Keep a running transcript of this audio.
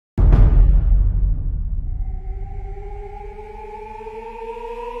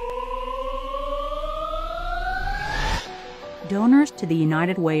Donors to the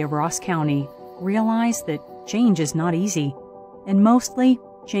United Way of Ross County realize that change is not easy, and mostly,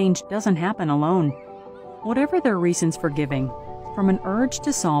 change doesn't happen alone. Whatever their reasons for giving, from an urge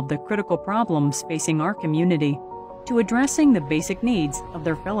to solve the critical problems facing our community to addressing the basic needs of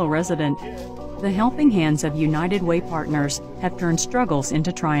their fellow resident, the helping hands of United Way partners have turned struggles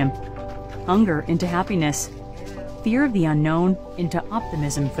into triumph, hunger into happiness, fear of the unknown into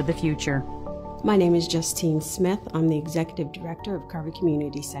optimism for the future. My name is Justine Smith. I'm the Executive Director of Carver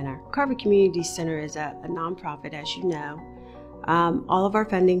Community Center. Carver Community Center is a nonprofit, as you know. All of our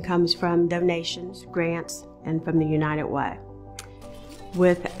funding comes from donations, grants, and from the United Way.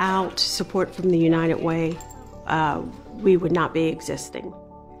 Without support from the United Way, we would not be existing.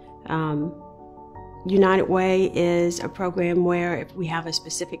 United Way is a program where if we have a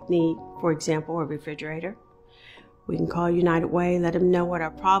specific need, for example, a refrigerator, we can call United Way, let them know what our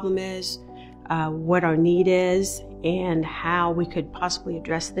problem is, what our need is, and how we could possibly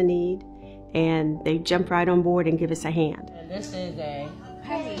address the need, and they jump right on board and give us a hand. And this is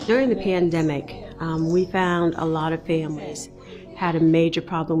During the pandemic, we found a lot of families had a major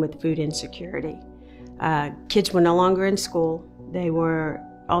problem with food insecurity. Kids were no longer in school.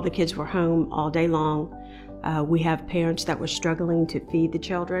 All the kids were home all day long. We have parents that were struggling to feed the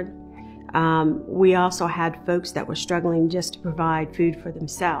children. We also had folks that were struggling just to provide food for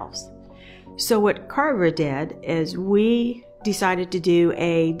themselves. So what Carver did is we decided to do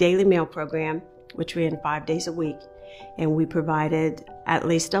a daily meal program, which ran 5 days a week, and we provided at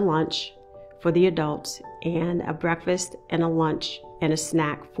least a lunch for the adults and a breakfast and a lunch and a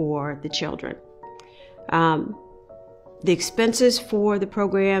snack for the children. The expenses for the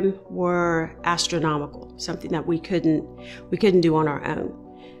program were astronomical, something that we couldn't do on our own.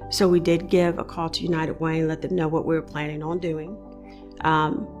 So we did give a call to United Way and let them know what we were planning on doing.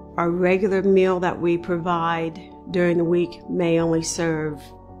 Our regular meal that we provide during the week may only serve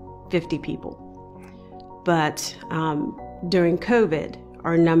 50 people. But during COVID,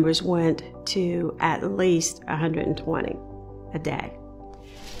 our numbers went to at least 120 a day.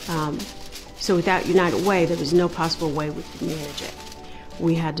 So without United Way, there was no possible way we could manage it.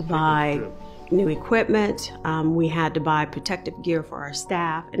 We had to buy new equipment, we had to buy protective gear for our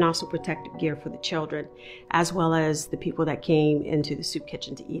staff and also protective gear for the children, as well as the people that came into the soup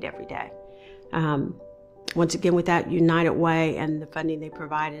kitchen to eat every day. Once again, without United Way and the funding they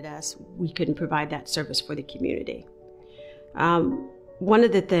provided us, we couldn't provide that service for the community. One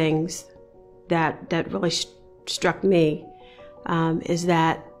of the things that really struck me is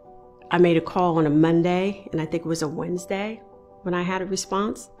that I made a call on a Monday, and I think it was a Wednesday when I had a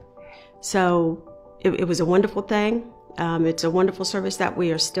response. So it was a wonderful thing. It's a wonderful service that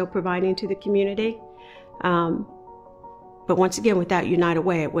we are still providing to the community. But once again, without United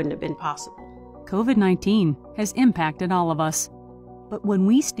Way, it wouldn't have been possible. COVID-19 has impacted all of us. But when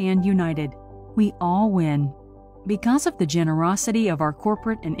we stand united, we all win. Because of the generosity of our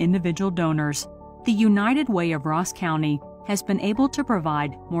corporate and individual donors, the United Way of Ross County has been able to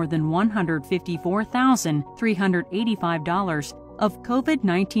provide more than $154,385 of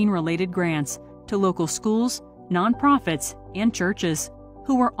COVID-19 related grants to local schools, nonprofits, and churches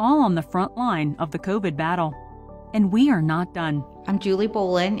who are all on the front line of the COVID battle. And we are not done. I'm Julie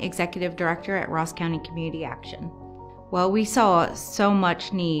Bolin, Executive Director at Ross County Community Action. Well, we saw so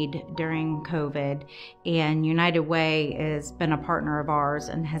much need during COVID, and United Way has been a partner of ours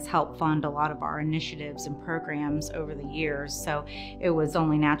and has helped fund a lot of our initiatives and programs over the years. So it was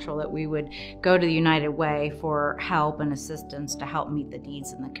only natural that we would go to the United Way for help and assistance to help meet the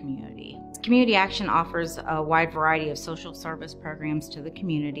needs in the community. Community Action offers a wide variety of social service programs to the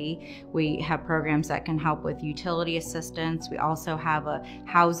community. We have programs that can help with utility assistance. We also have a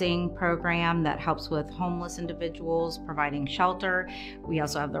housing program that helps with homeless individuals, providing shelter. We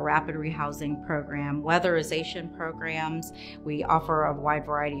also have the rapid rehousing program, weatherization programs. We offer a wide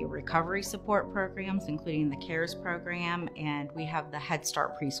variety of recovery support programs, including the CARES program, and we have the Head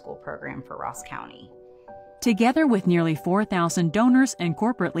Start preschool program for Ross County. Together with nearly 4,000 donors and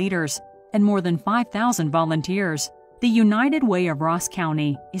corporate leaders, and more than 5,000 volunteers, the United Way of Ross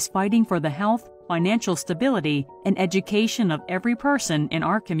County is fighting for the health, financial stability, and education of every person in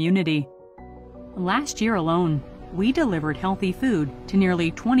our community. Last year alone, we delivered healthy food to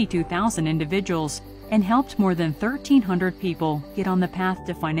nearly 22,000 individuals and helped more than 1,300 people get on the path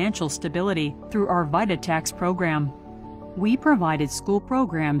to financial stability through our VitaTax program. We provided school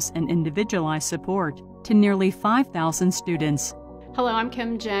programs and individualized support to nearly 5,000 students. Hello, I'm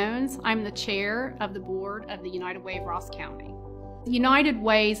Kim Jones. I'm the chair of the board of the United Way of Ross County. United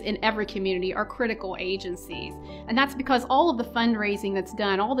Ways in every community are critical agencies, and that's because all of the fundraising that's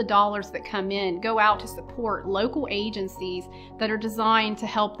done, all the dollars that come in, go out to support local agencies that are designed to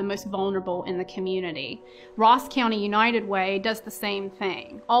help the most vulnerable in the community. Ross County United Way does the same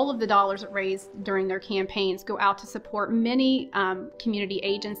thing. All of the dollars raised during their campaigns go out to support many community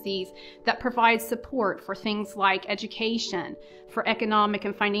agencies that provide support for things like education, for economic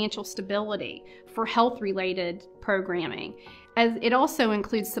and financial stability, for health-related programming. As it also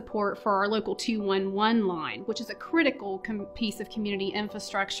includes support for our local 211 line, which is a critical piece of community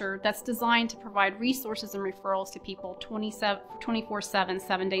infrastructure that's designed to provide resources and referrals to people 24/7,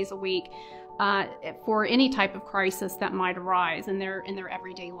 7 days a week, for any type of crisis that might arise in their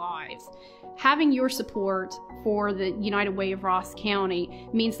everyday lives. Having your support for the United Way of Ross County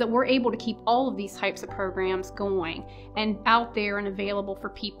means that we're able to keep all of these types of programs going and out there and available for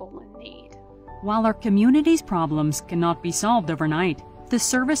people in need. While our community's problems cannot be solved overnight, the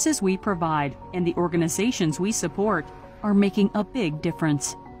services we provide and the organizations we support are making a big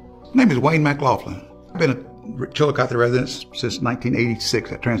difference. My name is Wayne McLaughlin. I've been a Chillicothe resident since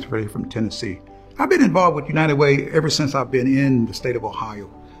 1986. I transferred here from Tennessee. I've been involved with United Way ever since I've been in the state of Ohio.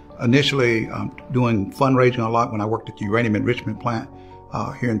 Initially doing fundraising a lot when I worked at the uranium enrichment plant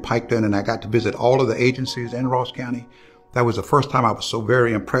here in Piketon, and I got to visit all of the agencies in Ross County. That was the first time I was so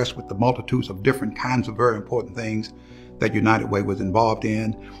very impressed with the multitudes of different kinds of very important things that United Way was involved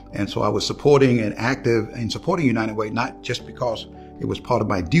in. And so I was supporting and active in supporting United Way, not just because it was part of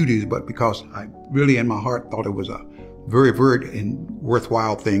my duties, but because I really in my heart thought it was a very, very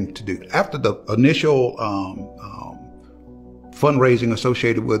worthwhile thing to do. After the initial fundraising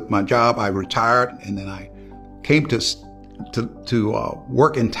associated with my job, I retired, and then I came to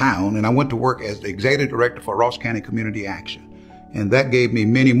work in town, and I went to work as the executive director for Ross County Community Action. And that gave me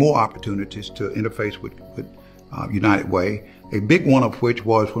many more opportunities to interface with United Way, a big one of which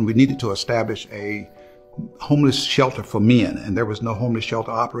was when we needed to establish a homeless shelter for men, and there was no homeless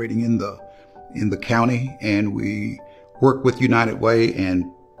shelter operating in the county, and we worked with United Way and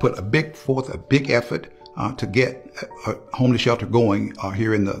put a big effort to get a homeless shelter going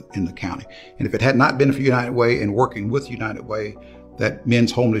here in the county. And if it had not been for United Way and working with United Way, that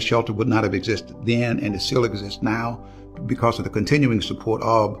men's homeless shelter would not have existed then, and it still exists now because of the continuing support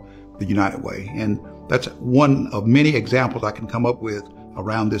of the United Way. And that's one of many examples I can come up with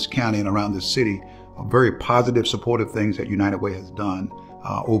around this county and around this city of very positive, supportive things that United Way has done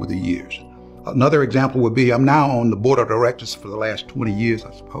over the years. Another example would be I'm now on the board of directors for the last 20 years,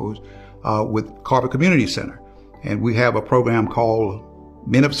 I suppose, with Carver Community Center. And we have a program called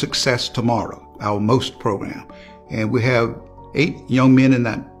Men of Success Tomorrow, our MOST program. And we have 8 young men in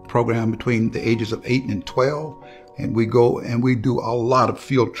that program between the ages of 8 and 12. And we go and we do a lot of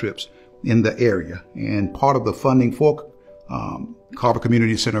field trips in the area. And part of the funding for Carver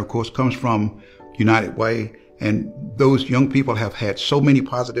Community Center, of course, comes from United Way. And those young people have had so many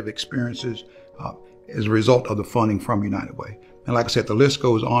positive experiences as a result of the funding from United Way. And like I said, the list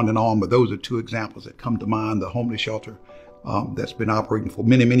goes on, but those are 2 examples that come to mind: the homeless shelter that's been operating for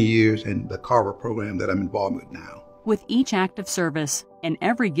many, many years, and the Carver program that I'm involved with now. With each act of service and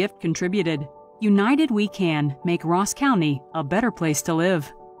every gift contributed, United We Can make Ross County a better place to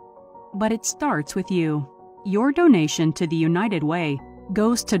live. But it starts with you. Your donation to the United Way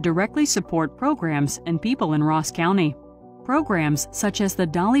goes to directly support programs and people in Ross County. Programs such as the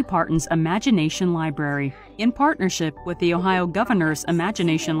Dolly Parton's Imagination Library, in partnership with the Ohio Governor's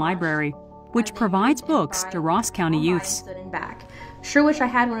Imagination Library, which provides books to Ross County youths. Sure wish I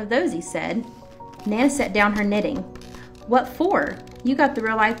had one of those, he said. Nana set down her knitting. What for? You got the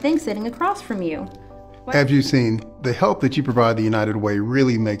real life thing sitting across from you. As you've seen, the help that you provide the United Way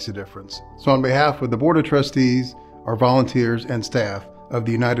really makes a difference. So on behalf of the Board of Trustees, our volunteers, and staff of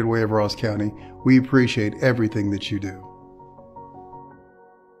the United Way of Ross County, we appreciate everything that you do.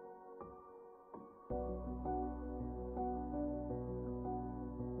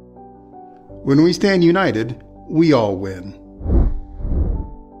 When we stand united, we all win.